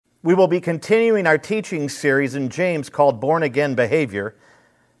We will be continuing our teaching series in James called Born Again Behavior.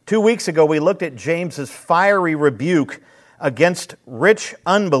 2 weeks ago, we looked at James's fiery rebuke against rich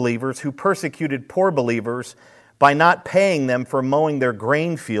unbelievers who persecuted poor believers by not paying them for mowing their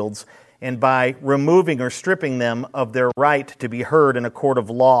grain fields and by removing or stripping them of their right to be heard in a court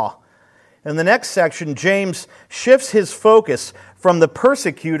of law. In the next section, James shifts his focus from the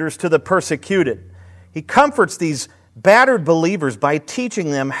persecutors to the persecuted. He comforts these battered believers by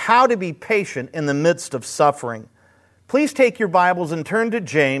teaching them how to be patient in the midst of suffering. Please take your Bibles and turn to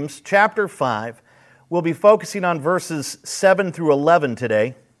James chapter 5. We'll be focusing on verses 7 through 11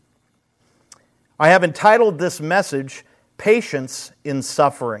 today. I have entitled this message, Patience in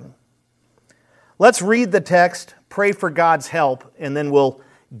Suffering. Let's read the text, pray for God's help, and then we'll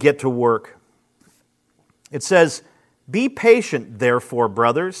get to work. It says, "Be patient, therefore,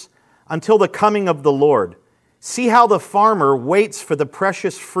 brothers, until the coming of the Lord. See how the farmer waits for the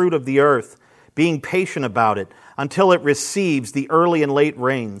precious fruit of the earth, being patient about it, until it receives the early and late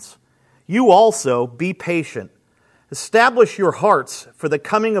rains. You also be patient. Establish your hearts, for the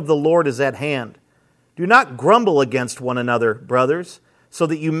coming of the Lord is at hand. Do not grumble against one another, brothers, so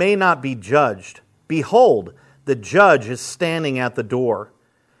that you may not be judged. Behold, the judge is standing at the door.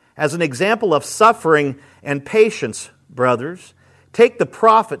 As an example of suffering and patience, brothers, take the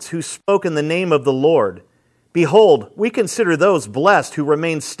prophets who spoke in the name of the Lord. Behold, we consider those blessed who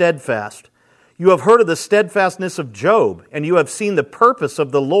remain steadfast. You have heard of the steadfastness of Job, and you have seen the purpose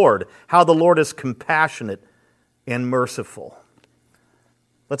of the Lord, how the Lord is compassionate and merciful."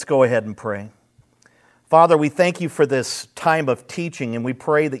 Let's go ahead and pray. Father, we thank you for this time of teaching, and we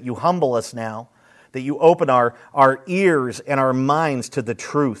pray that you humble us now, that you open our ears and our minds to the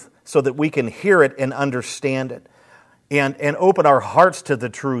truth so that we can hear it and understand it, and open our hearts to the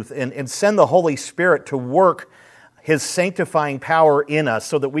truth, and send the Holy Spirit to work His sanctifying power in us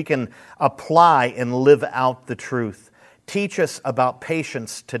so that we can apply and live out the truth. Teach us about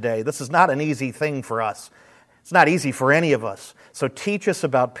patience today. This is not an easy thing for us. It's not easy for any of us. So teach us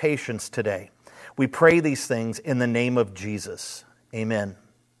about patience today. We pray these things in the name of Jesus. Amen.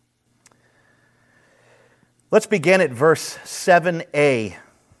 Let's begin at verse 7a.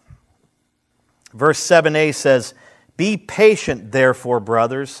 Verse 7a says, "Be patient, therefore,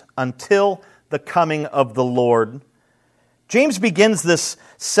 brothers, until the coming of the Lord." James begins this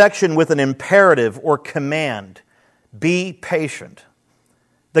section with an imperative or command. Be patient.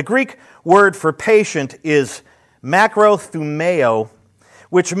 The Greek word for patient is makrothumeo,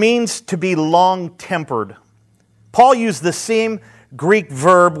 which means to be long-tempered. Paul used the same Greek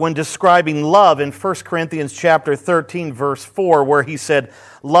verb when describing love in 1 Corinthians chapter 13, verse 4, where he said,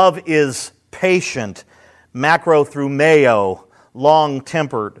 "Love is patient, makrothumeo,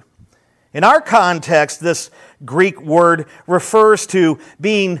 long-tempered." In our context, this Greek word refers to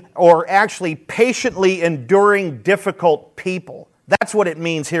being, or actually patiently enduring difficult people. That's what it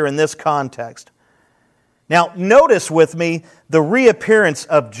means here in this context. Now, notice with me the reappearance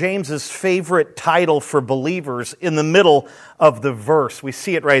of James's favorite title for believers in the middle of the verse. We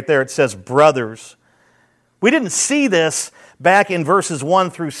see it right there. It says, brothers. We didn't see this back in verses 1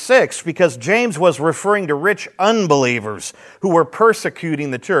 through 6 because James was referring to rich unbelievers who were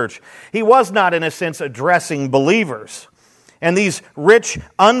persecuting the church. He was not, in a sense, addressing believers. And these rich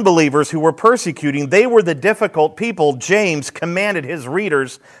unbelievers who were persecuting, they were the difficult people James commanded his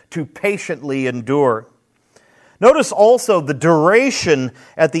readers to patiently endure. Notice also the duration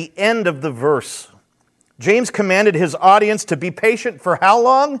at the end of the verse. James commanded his audience to be patient for how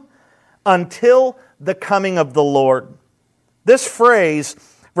long? Until the coming of the Lord. This phrase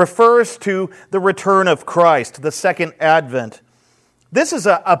refers to the return of Christ, the second advent. This is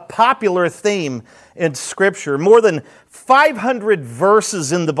a popular theme in Scripture. More than 500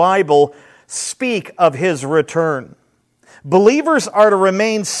 verses in the Bible speak of His return. Believers are to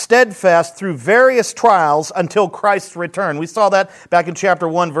remain steadfast through various trials until Christ's return. We saw that back in chapter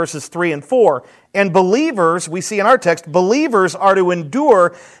 1, verses 3 and 4. And believers, we see in our text, believers are to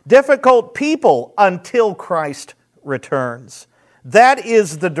endure difficult people until Christ returns. That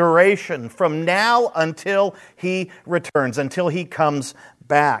is the duration from now until He returns, until He comes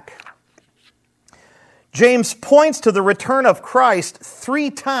back. James points to the return of Christ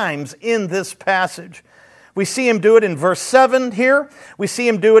 3 times in this passage. We see him do it in verse 7 here, we see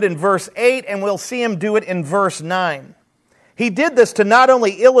him do it in verse 8, and we'll see him do it in verse 9. He did this to not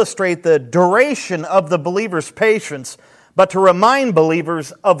only illustrate the duration of the believer's patience, but to remind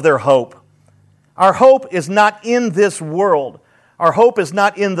believers of their hope. Our hope is not in this world. Our hope is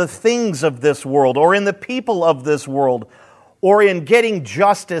not in the things of this world or in the people of this world or in getting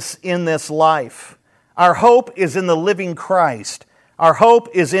justice in this life. Our hope is in the living Christ. Our hope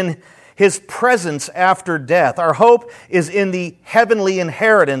is in His presence after death. Our hope is in the heavenly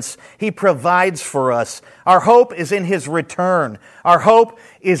inheritance He provides for us. Our hope is in His return. Our hope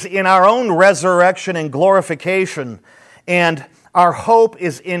is in our own resurrection and glorification. And our hope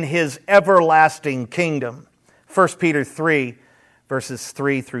is in His everlasting kingdom. 1 Peter 3, verses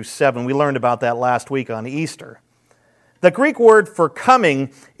 3 through 7. We learned about that last week on Easter. The Greek word for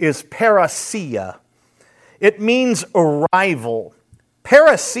coming is parousia. It means arrival.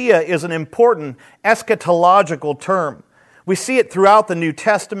 Parousia is an important eschatological term. We see it throughout the New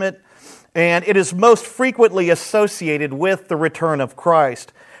Testament, and it is most frequently associated with the return of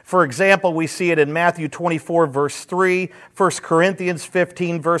Christ. For example, we see it in Matthew 24, verse 3, 1 Corinthians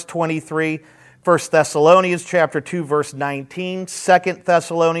 15, verse 23, 1 Thessalonians chapter 2, verse 19, 2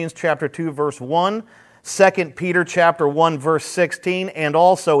 Thessalonians chapter 2, verse 1, 2 Peter chapter 1, verse 16, and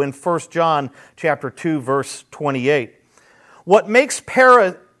also in 1 John chapter 2, verse 28. What makes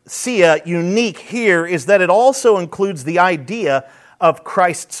parousia unique here is that it also includes the idea of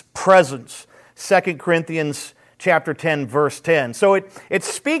Christ's presence. 2 Corinthians chapter 10, verse 10. So it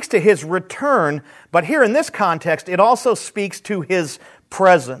speaks to His return, but here in this context, it also speaks to His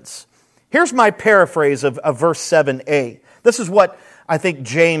presence. Here's my paraphrase of verse 7a. This is what I think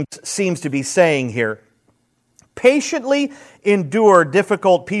James seems to be saying here. Patiently endure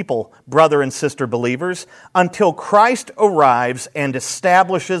difficult people, brother and sister believers, until Christ arrives and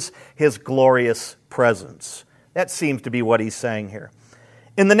establishes His glorious presence. That seems to be what he's saying here.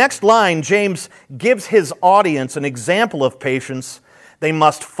 In the next line, James gives his audience an example of patience they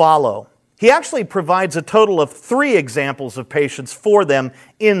must follow. He actually provides a total of 3 examples of patience for them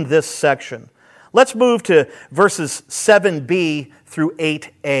in this section. Let's move to verses 7b through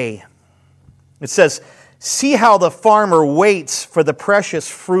 8a. It says, "See how the farmer waits for the precious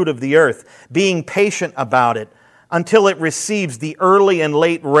fruit of the earth, being patient about it, until it receives the early and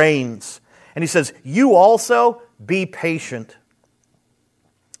late rains." And he says, "You also be patient."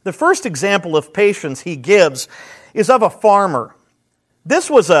 The first example of patience he gives is of a farmer. This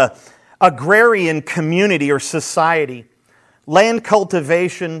was an agrarian community or society. Land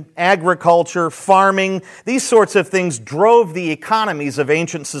cultivation, agriculture, farming, these sorts of things drove the economies of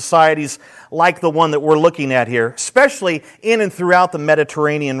ancient societies like the one that we're looking at here, especially in and throughout the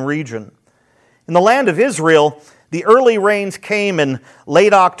Mediterranean region. In the land of Israel, the early rains came in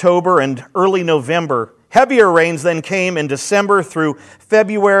late October and early November. Heavier rains then came in December through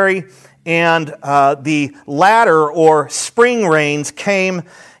February, and the latter or spring rains came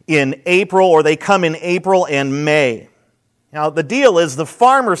in April, or they come in April and May. Now, the deal is the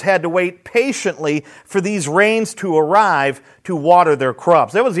farmers had to wait patiently for these rains to arrive to water their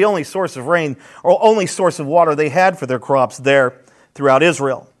crops. That was the only source of rain or only source of water they had for their crops there throughout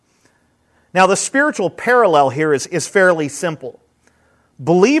Israel. Now, the spiritual parallel here is fairly simple.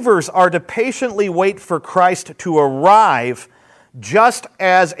 Believers are to patiently wait for Christ to arrive, just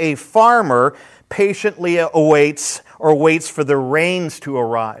as a farmer patiently awaits or waits for the rains to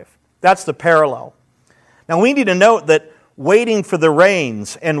arrive. That's the parallel. Now, we need to note that waiting for the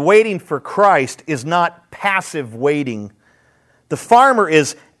rains and waiting for Christ is not passive waiting. The farmer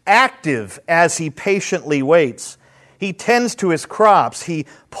is active as he patiently waits. He tends to his crops. He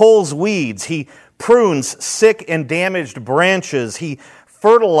pulls weeds. He prunes sick and damaged branches. He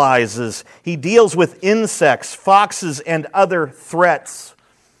fertilizes. He deals with insects, foxes, and other threats.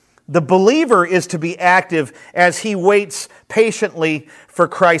 The believer is to be active as he waits patiently for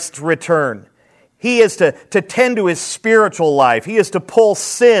Christ's return. He is to tend to his spiritual life. He is to pull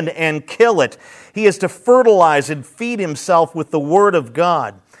sin and kill it. He is to fertilize and feed himself with the Word of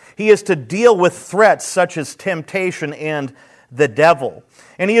God. He is to deal with threats such as temptation and the devil.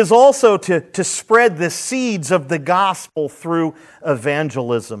 And he is also to spread the seeds of the gospel through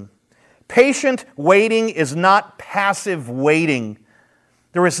evangelism. Patient waiting is not passive waiting.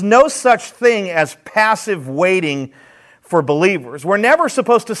 There is no such thing as passive waiting for believers. We're never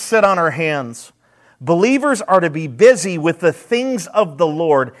supposed to sit on our hands. Believers are to be busy with the things of the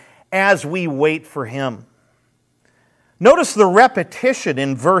Lord as we wait for Him. Notice the repetition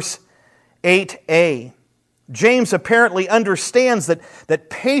in verse 8a. James apparently understands that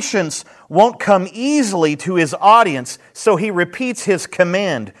patience won't come easily to his audience, so he repeats his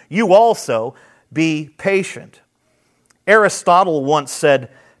command, "You also be patient." Aristotle once said,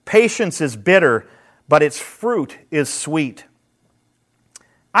 "Patience is bitter, but its fruit is sweet."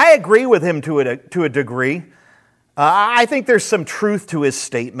 I agree with him to a degree. I think there's some truth to his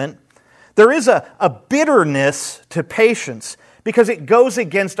statement. There is a bitterness to patience because it goes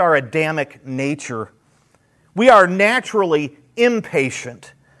against our Adamic nature. We are naturally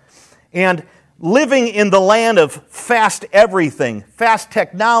impatient. And living in the land of fast everything, fast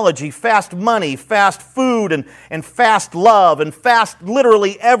technology, fast money, fast food, and fast love, and fast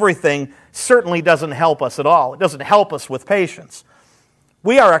literally everything certainly doesn't help us at all. It doesn't help us with patience.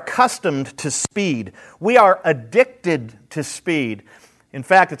 We are accustomed to speed. We are addicted to speed. In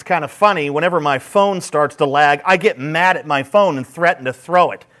fact, it's kind of funny. Whenever my phone starts to lag, I get mad at my phone and threaten to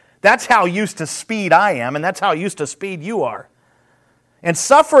throw it. That's how used to speed I am, and that's how used to speed you are. And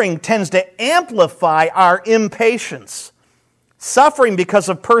suffering tends to amplify our impatience. Suffering because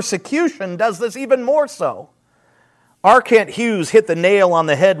of persecution does this even more so. R. Kent Hughes hit the nail on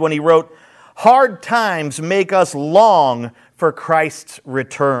the head when he wrote, "Hard times make us long for Christ's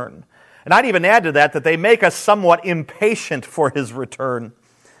return." And I'd even add to that they make us somewhat impatient for His return.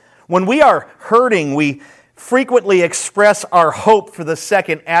 When we are hurting, we frequently express our hope for the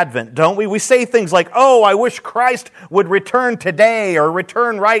second advent, don't we? We say things like, "Oh, I wish Christ would return today," or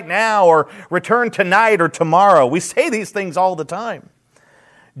 "return right now," or "return tonight or tomorrow." We say these things all the time.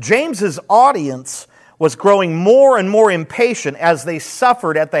 James's audience was growing more and more impatient as they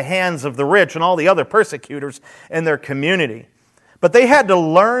suffered at the hands of the rich and all the other persecutors in their community. But they had to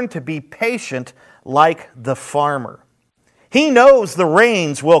learn to be patient like the farmer. He knows the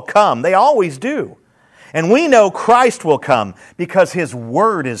rains will come. They always do. And we know Christ will come because His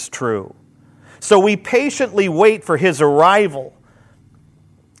word is true. So we patiently wait for His arrival.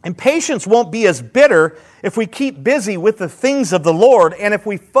 And patience won't be as bitter if we keep busy with the things of the Lord and if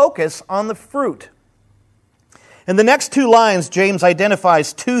we focus on the fruit. In the next two lines, James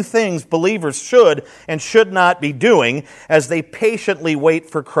identifies two things believers should and should not be doing as they patiently wait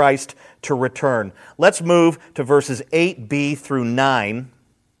for Christ to return. Let's move to verses 8b through 9.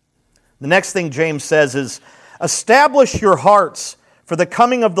 The next thing James says is, "Establish your hearts, for the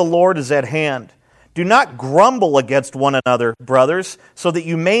coming of the Lord is at hand. Do not grumble against one another, brothers, so that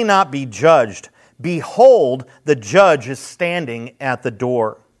you may not be judged. Behold, the judge is standing at the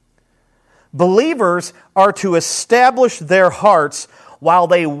door." Believers are to establish their hearts while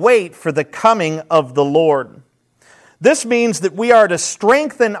they wait for the coming of the Lord. This means that we are to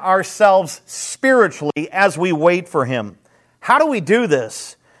strengthen ourselves spiritually as we wait for Him. How do we do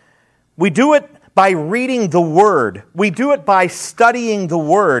this? We do it by reading the Word. We do it by studying the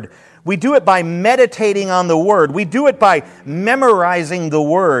Word. We do it by meditating on the Word. We do it by memorizing the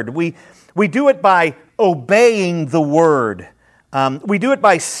Word. We do it by obeying the Word. We do it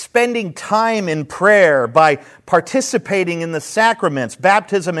by spending time in prayer, by participating in the sacraments,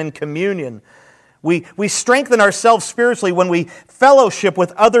 baptism and communion. We strengthen ourselves spiritually when we fellowship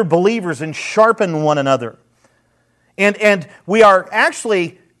with other believers and sharpen one another. And we are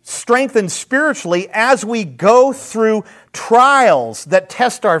actually strengthened spiritually as we go through trials that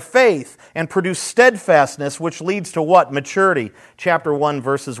test our faith and produce steadfastness, which leads to what? Maturity. Chapter 1,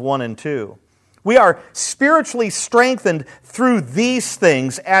 verses 1 and 2. We are spiritually strengthened through these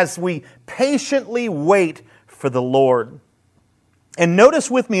things as we patiently wait for the Lord. And notice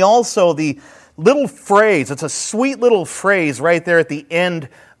with me also the little phrase. It's a sweet little phrase right there at the end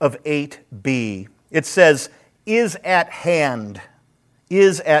of 8b. It says, "is at hand."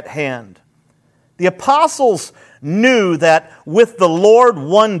 Is at hand. The apostles knew that with the Lord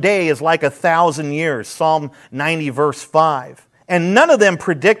 1 day is like 1,000 years. Psalm 90, verse 5. And none of them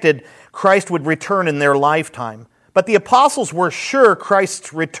predicted Christ would return in their lifetime. But the apostles were sure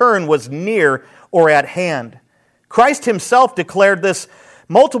Christ's return was near or at hand. Christ Himself declared this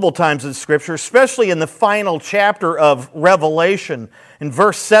multiple times in Scripture, especially in the final chapter of Revelation. In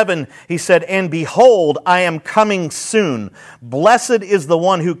verse 7, He said, "And behold, I am coming soon. Blessed is the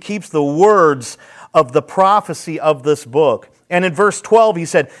one who keeps the words of the prophecy of this book." And in verse 12, He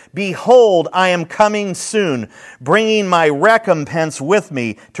said, "Behold, I am coming soon, bringing my recompense with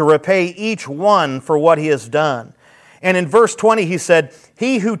me to repay each one for what he has done." And in verse 20, He said,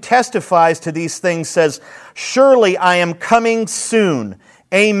 "He who testifies to these things says, surely I am coming soon.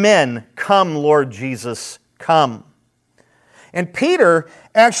 Amen. Come, Lord Jesus, come." And Peter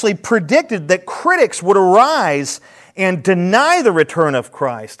actually predicted that critics would arise and deny the return of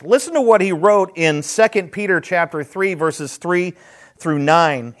Christ. Listen to what he wrote in 2 Peter chapter 3, verses 3 through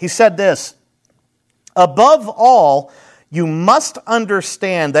 9. He said this, "Above all, you must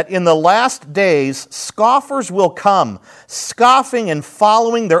understand that in the last days scoffers will come, scoffing and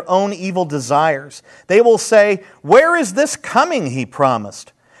following their own evil desires. They will say, 'Where is this coming He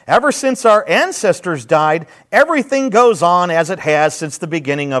promised?' Ever since our ancestors died, everything goes on as it has since the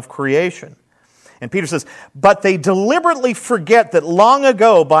beginning of creation." And Peter says, "But they deliberately forget that long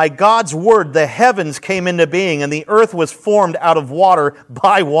ago by God's word the heavens came into being and the earth was formed out of water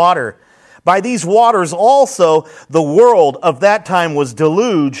by water. By these waters also the world of that time was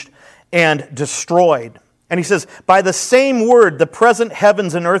deluged, and destroyed. And he says, by the same word, the present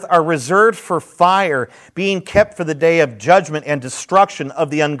heavens and earth are reserved for fire, being kept for the day of judgment and destruction of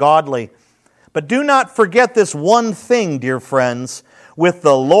the ungodly. But do not forget this one thing, dear friends. With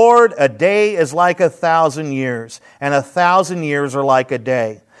the Lord, a day is like 1,000 years, and 1,000 years are like a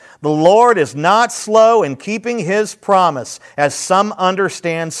day. The Lord is not slow in keeping His promise, as some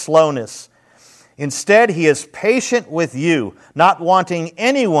understand slowness. Instead, He is patient with you, not wanting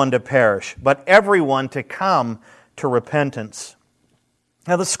anyone to perish, but everyone to come to repentance.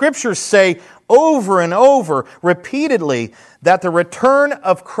 Now, the Scriptures say over and over, repeatedly, that the return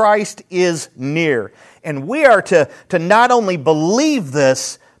of Christ is near. And we are to not only believe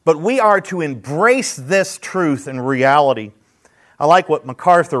this, but we are to embrace this truth and reality. I like what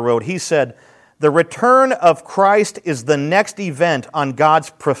MacArthur wrote. He said, the return of Christ is the next event on God's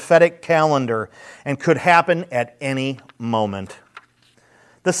prophetic calendar and could happen at any moment.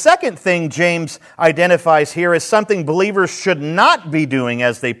 The second thing James identifies here is something believers should not be doing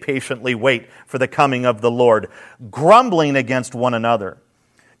as they patiently wait for the coming of the Lord, grumbling against one another.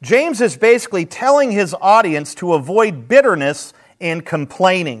 James is basically telling his audience to avoid bitterness and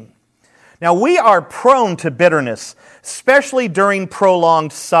complaining. Now, we are prone to bitterness, especially during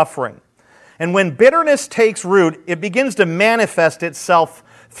prolonged suffering. And when bitterness takes root, it begins to manifest itself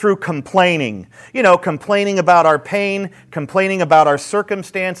through complaining. Complaining about our pain, complaining about our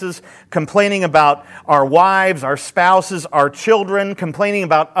circumstances, complaining about our wives, our spouses, our children, complaining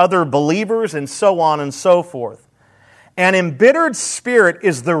about other believers, and so on and so forth. An embittered spirit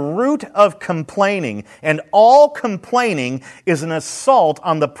is the root of complaining, and all complaining is an assault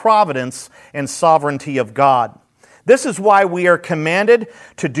on the providence and sovereignty of God. This is why we are commanded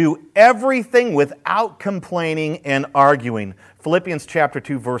to do everything without complaining and arguing. Philippians chapter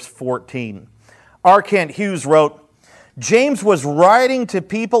 2, verse 14. R. Kent Hughes wrote, James was writing to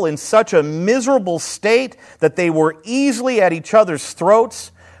people in such a miserable state that they were easily at each other's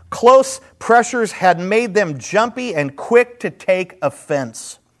throats. Close pressures had made them jumpy and quick to take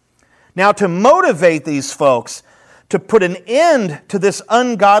offense. Now, to motivate these folks to put an end to this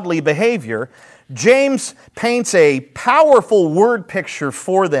ungodly behavior, James paints a powerful word picture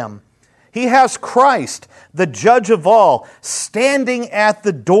for them. He has Christ, the judge of all, standing at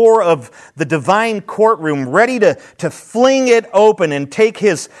the door of the divine courtroom, ready to fling it open and take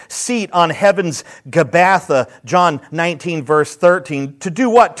his seat on heaven's Gabbatha, John 19, verse 13. To do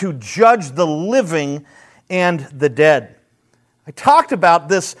what? To judge the living and the dead. I talked about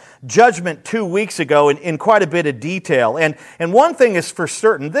this judgment 2 weeks ago in quite a bit of detail. And one thing is for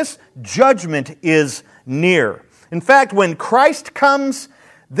certain, this judgment is near. In fact, when Christ comes,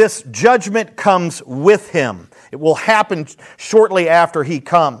 this judgment comes with Him. It will happen shortly after He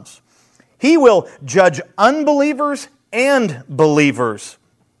comes. He will judge unbelievers and believers.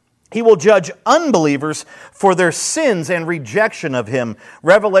 He will judge unbelievers for their sins and rejection of Him.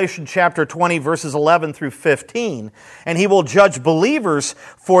 Revelation chapter 20, verses 11 through 15. And He will judge believers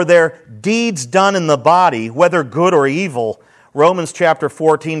for their deeds done in the body, whether good or evil. Romans chapter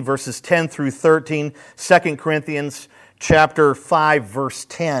 14, verses 10 through 13. 2 Corinthians chapter 5, verse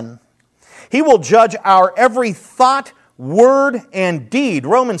 10. He will judge our every thought, word, and deed.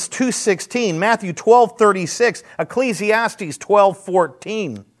 Romans 2:16, Matthew 12:36, Ecclesiastes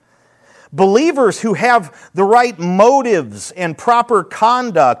 12:14. Believers who have the right motives and proper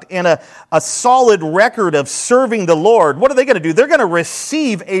conduct and a solid record of serving the Lord, what are they going to do? They're going to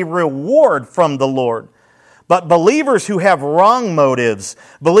receive a reward from the Lord. But believers who have wrong motives,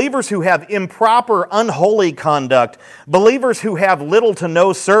 believers who have improper, unholy conduct, believers who have little to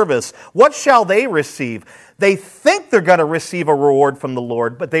no service, what shall they receive? They think they're going to receive a reward from the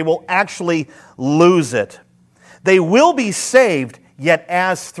Lord, but they will actually lose it. They will be saved, yet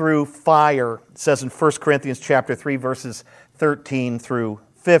as through fire. It says in 1 Corinthians chapter 3, verses 13 through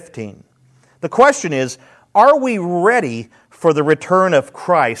 15. The question is, are we ready for the return of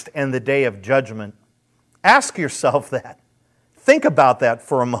Christ and the day of judgment? Ask yourself that. Think about that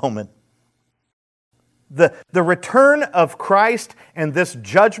for a moment. The return of Christ and this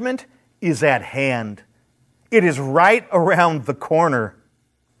judgment is at hand. It is right around the corner.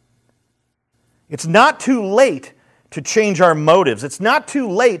 It's not too late to change our motives. It's not too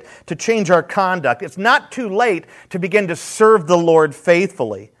late to change our conduct. It's not too late to begin to serve the Lord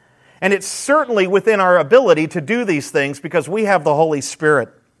faithfully. And it's certainly within our ability to do these things because we have the Holy Spirit.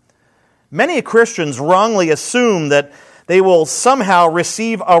 Many Christians wrongly assume that they will somehow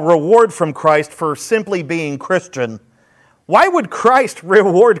receive a reward from Christ for simply being Christian. Why would Christ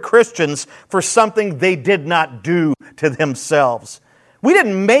reward Christians for something they did not do to themselves? We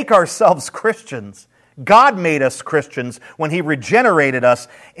didn't make ourselves Christians. God made us Christians when He regenerated us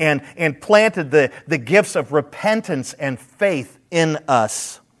and planted the gifts of repentance and faith in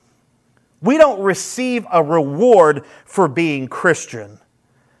us. We don't receive a reward for being Christian,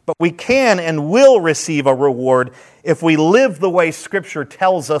 but we can and will receive a reward if we live the way Scripture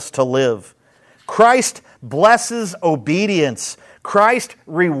tells us to live. Christ blesses obedience. Christ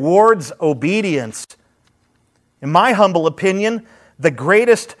rewards obedience. In my humble opinion, the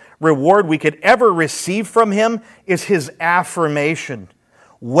greatest reward we could ever receive from Him is His affirmation.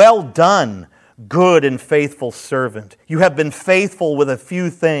 Well done, good and faithful servant. You have been faithful with a few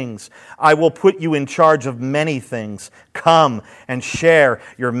things. I will put you in charge of many things. Come and share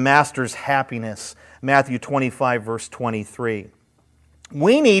your master's happiness. Matthew 25, verse 23.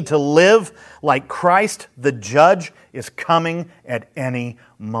 We need to live like Christ the judge is coming at any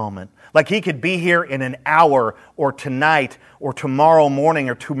moment. Like He could be here in an hour or tonight or tomorrow morning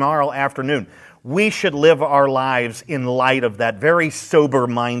or tomorrow afternoon. We should live our lives in light of that very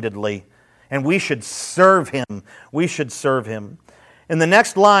sober-mindedly. And we should serve Him. We should serve Him. In the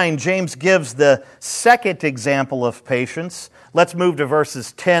next line, James gives the second example of patience. Let's move to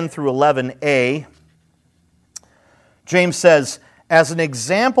verses 10 through 11a. James says, as an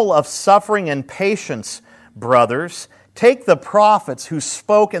example of suffering and patience, brothers, take the prophets who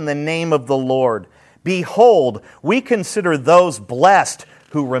spoke in the name of the Lord. Behold, we consider those blessed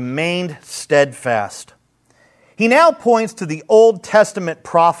who remained steadfast. He now points to the Old Testament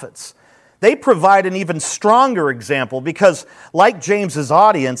prophets. They provide an even stronger example because, like James's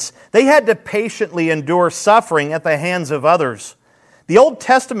audience, they had to patiently endure suffering at the hands of others. The Old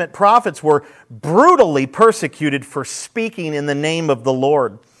Testament prophets were brutally persecuted for speaking in the name of the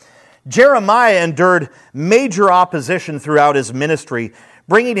Lord. Jeremiah endured major opposition throughout his ministry,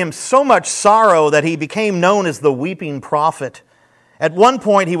 bringing him so much sorrow that he became known as the weeping prophet. At one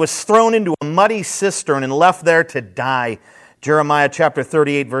point, he was thrown into a muddy cistern and left there to die. Jeremiah chapter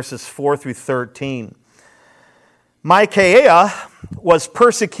 38, verses 4 through 13. Micaiah was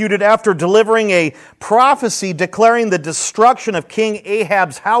persecuted after delivering a prophecy declaring the destruction of King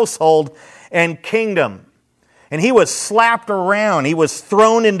Ahab's household and kingdom. And he was slapped around, he was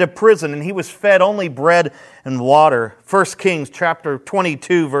thrown into prison, and he was fed only bread and water. 1 Kings chapter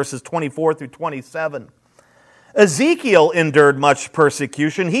 22, verses 24 through 27. Ezekiel endured much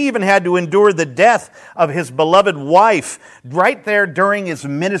persecution. He even had to endure the death of his beloved wife right there during his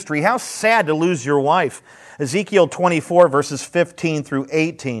ministry. How sad to lose your wife. Ezekiel 24, verses 15 through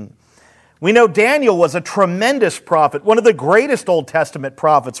 18. We know Daniel was a tremendous prophet, one of the greatest Old Testament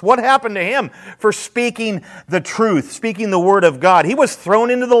prophets. What happened to him for speaking the truth, speaking the word of God? He was thrown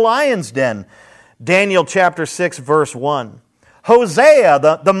into the lion's den. Daniel chapter 6, verse 1.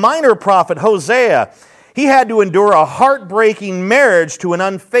 Hosea, the minor prophet Hosea, he had to endure a heartbreaking marriage to an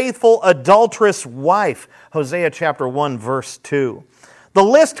unfaithful, adulterous wife. Hosea chapter 1, verse 2. The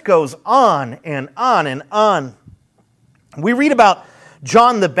list goes on and on and on. We read about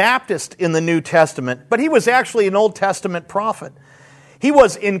John the Baptist in the New Testament, but he was actually an Old Testament prophet. He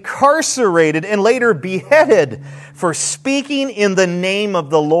was incarcerated and later beheaded for speaking in the name of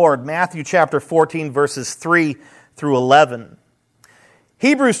the Lord. Matthew chapter 14, verses 3 through 11.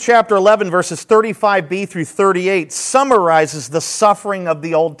 Hebrews chapter 11, verses 35b through 38 summarizes the suffering of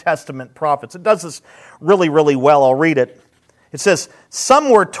the Old Testament prophets. It does this really, really well. I'll read it. It says, some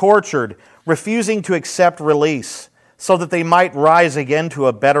were tortured, refusing to accept release, so that they might rise again to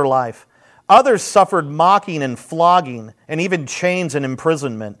a better life. Others suffered mocking and flogging, and even chains and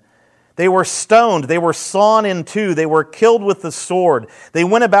imprisonment. They were stoned, they were sawn in two, they were killed with the sword. They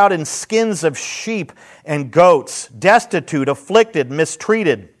went about in skins of sheep and goats, destitute, afflicted,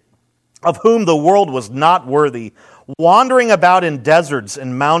 mistreated, of whom the world was not worthy, wandering about in deserts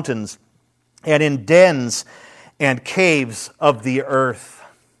and mountains, and in dens and caves of the earth.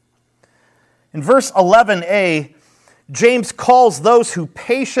 In verse 11a, James calls those who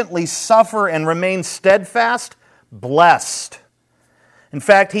patiently suffer and remain steadfast blessed. In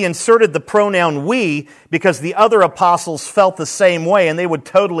fact, he inserted the pronoun we because the other apostles felt the same way, and they would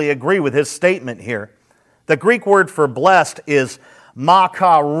totally agree with his statement here. The Greek word for blessed is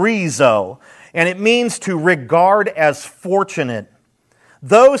makarizo, and it means to regard as fortunate.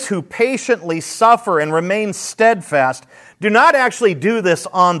 Those who patiently suffer and remain steadfast do not actually do this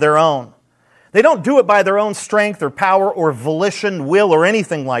on their own. They don't do it by their own strength or power or volition, will, or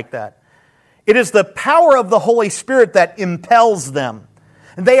anything like that. It is the power of the Holy Spirit that impels them.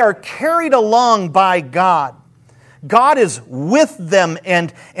 They are carried along by God. God is with them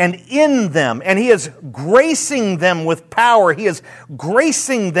and in them, and He is gracing them with power. He is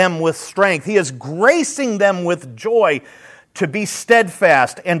gracing them with strength. He is gracing them with joy to be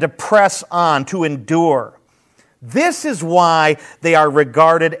steadfast and to press on, to endure. This is why they are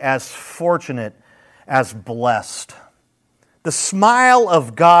regarded as fortunate, as blessed. The smile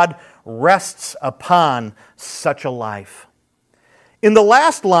of God rests upon such a life. In the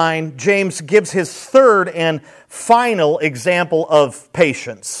last line, James gives his third and final example of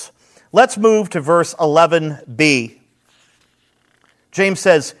patience. Let's move to verse 11b. James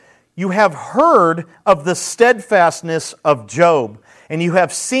says, "You have heard of the steadfastness of Job, and you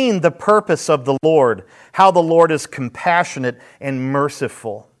have seen the purpose of the Lord, how the Lord is compassionate and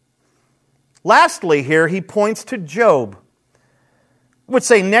merciful." Lastly here, he points to Job. I would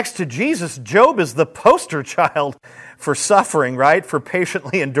say next to Jesus, Job is the poster child for suffering, right? For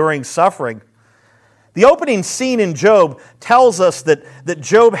patiently enduring suffering. The opening scene in Job tells us that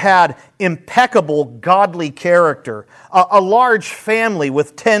Job had impeccable godly character, a large family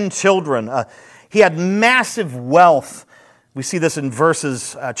with 10 children. He had massive wealth. We see this in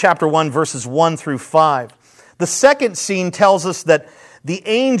chapter 1, verses 1 through 5. The second scene tells us that the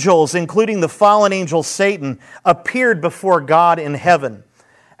angels, including the fallen angel Satan, appeared before God in heaven.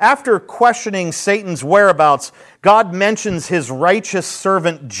 After questioning Satan's whereabouts, God mentions his righteous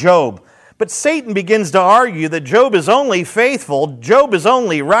servant Job. But Satan begins to argue that Job is only faithful, Job is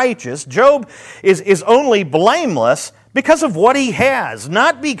only righteous, Job is only blameless because of what he has,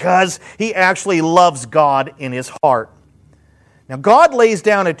 not because he actually loves God in his heart. Now, God lays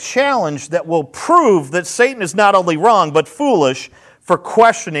down a challenge that will prove that Satan is not only wrong, but foolish for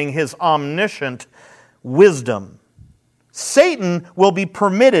questioning his omniscient wisdom. Satan will be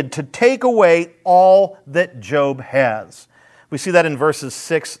permitted to take away all that Job has. We see that in verses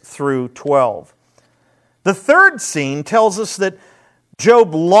 6 through 12. The third scene tells us that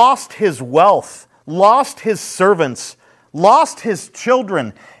Job lost his wealth, lost his servants, lost his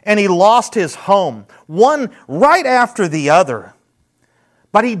children, and he lost his home, one right after the other.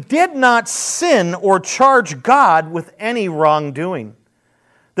 But he did not sin or charge God with any wrongdoing.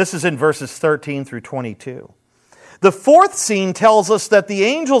 This is in verses 13 through 22. The fourth scene tells us that the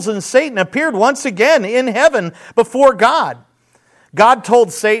angels and Satan appeared once again in heaven before God. God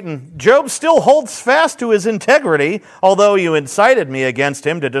told Satan, "Job still holds fast to his integrity, although you incited me against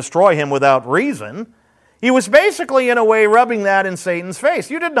him to destroy him without reason." He was basically, in a way, rubbing that in Satan's face.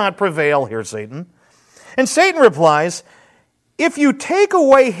 "You did not prevail here, Satan." And Satan replies, "If you take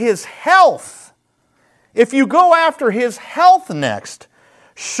away his health, if you go after his health next,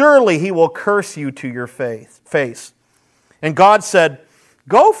 surely he will curse you to your face." And God said,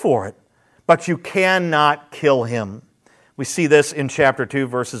 "Go for it, but you cannot kill him." We see this in chapter 2,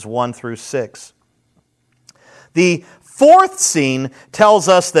 verses 1 through 6. The fourth scene tells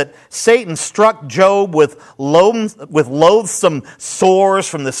us that Satan struck Job with loathsome sores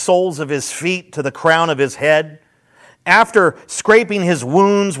from the soles of his feet to the crown of his head. After scraping his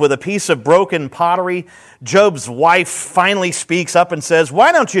wounds with a piece of broken pottery, Job's wife finally speaks up and says,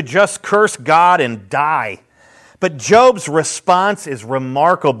 "Why don't you just curse God and die?" But Job's response is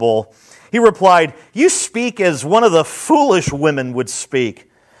remarkable. He replied, "You speak as one of the foolish women would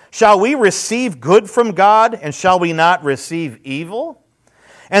speak. Shall we receive good from God, and shall we not receive evil?"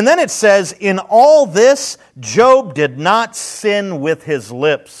 And then it says, "In all this, Job did not sin with his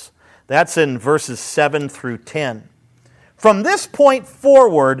lips." That's in verses 7 through 10. From this point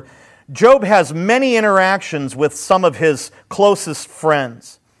forward, Job has many interactions with some of his closest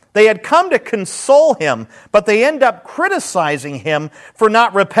friends. They had come to console him, but they end up criticizing him for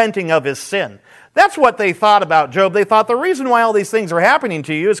not repenting of his sin. That's what they thought about Job. They thought the reason why all these things are happening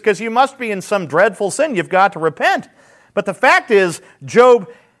to you is because you must be in some dreadful sin. You've got to repent. But the fact is, Job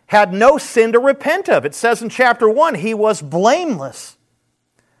had no sin to repent of. It says in chapter 1, he was blameless.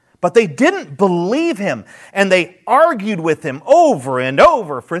 But they didn't believe him, and they argued with him over and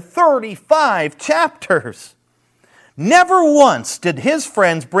over for 35 chapters. Never once did his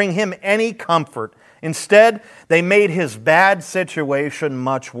friends bring him any comfort. Instead, they made his bad situation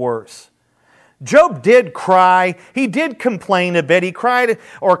much worse. Job did cry. He did complain a bit. He cried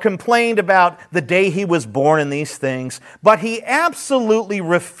or complained about the day he was born and these things. But he absolutely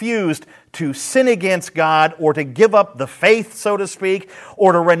refused to sin against God or to give up the faith, so to speak,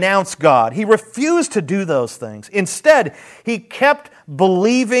 or to renounce God. He refused to do those things. Instead, he kept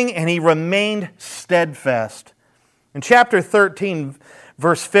believing and he remained steadfast. In chapter 13,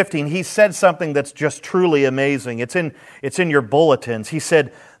 verse 15, he said something that's just truly amazing. It's in your bulletins. He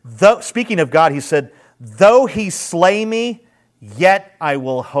said, speaking of God, he said, "Though he slay me, yet I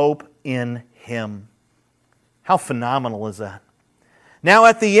will hope in him." How phenomenal is that? Now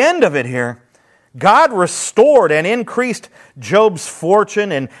at the end of it here, God restored and increased Job's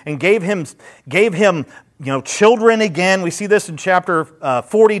fortune and gave him children again. We see this in chapter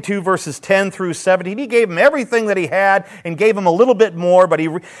 42, verses 10 through 17. He gave him everything that he had and gave him a little bit more, but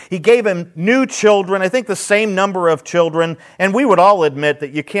he gave him new children, I think the same number of children, and we would all admit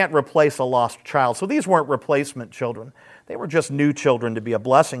that you can't replace a lost child. So these weren't replacement children. They were just new children to be a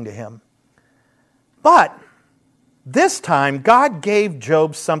blessing to him. But this time, God gave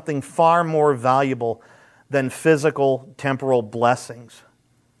Job something far more valuable than physical, temporal blessings.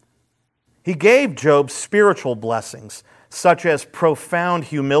 He gave Job spiritual blessings, such as profound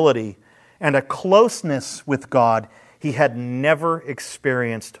humility and a closeness with God he had never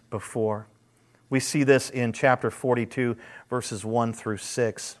experienced before. We see this in chapter 42, verses 1 through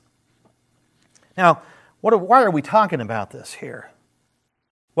 6. Now, why are we talking about this here?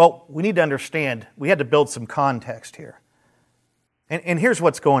 Well, we need to understand, we had to build some context here. And here's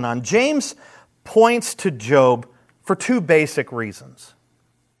what's going on. James points to Job for two basic reasons.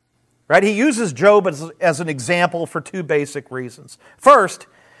 Right? He uses Job as an example for two basic reasons. First,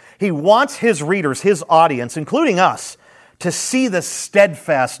 he wants his readers, his audience, including us, to see the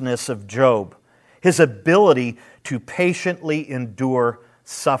steadfastness of Job, his ability to patiently endure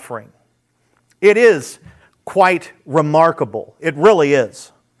suffering. It is quite remarkable. It really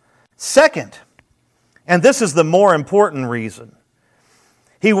is. Second, and this is the more important reason,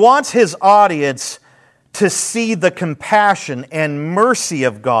 he wants his audience to see the compassion and mercy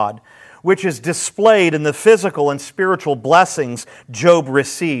of God, which is displayed in the physical and spiritual blessings Job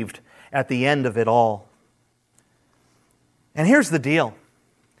received at the end of it all. And here's the deal.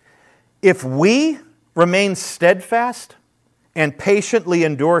 If we remain steadfast and patiently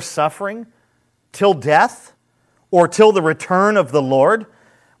endure suffering till death or till the return of the Lord,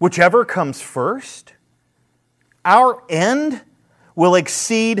 whichever comes first, our end will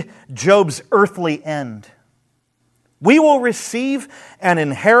exceed Job's earthly end. We will receive an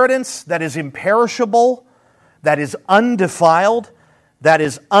inheritance that is imperishable, that is undefiled, that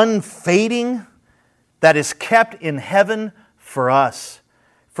is unfading, that is kept in heaven for us.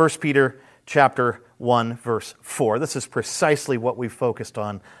 1 Peter chapter 1, verse 4. This is precisely what we focused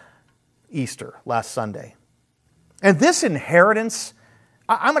on Easter last Sunday. And this inheritance,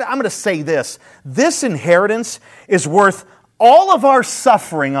 I'm going to say this. This inheritance is worth all of our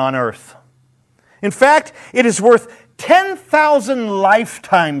suffering on earth. In fact, it is worth 10,000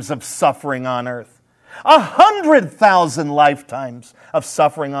 lifetimes of suffering on earth. 100,000 lifetimes of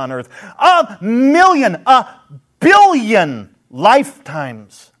suffering on earth. 1,000,000, 1,000,000,000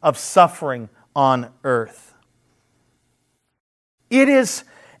 lifetimes of suffering on earth. It is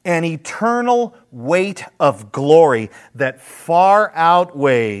an eternal weight of glory that far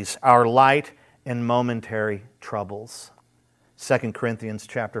outweighs our light and momentary troubles. 2 Corinthians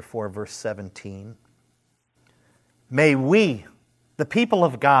chapter 4, verse 17. May we, the people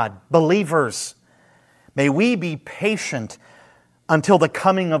of God, believers, may we be patient until the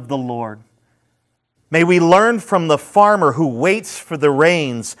coming of the Lord. May we learn from the farmer who waits for the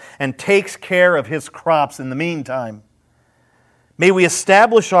rains and takes care of his crops in the meantime. May we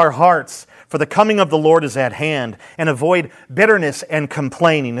establish our hearts, for the coming of the Lord is at hand, and avoid bitterness and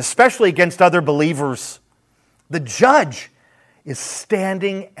complaining, especially against other believers. The judge is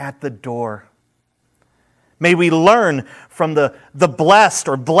standing at the door. May we learn from the blessed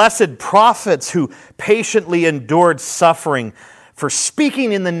or blessed prophets who patiently endured suffering for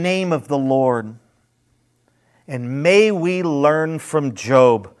speaking in the name of the Lord. And may we learn from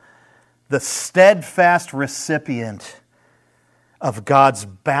Job, the steadfast recipient of God's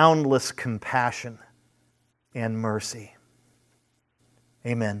boundless compassion and mercy.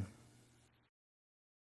 Amen.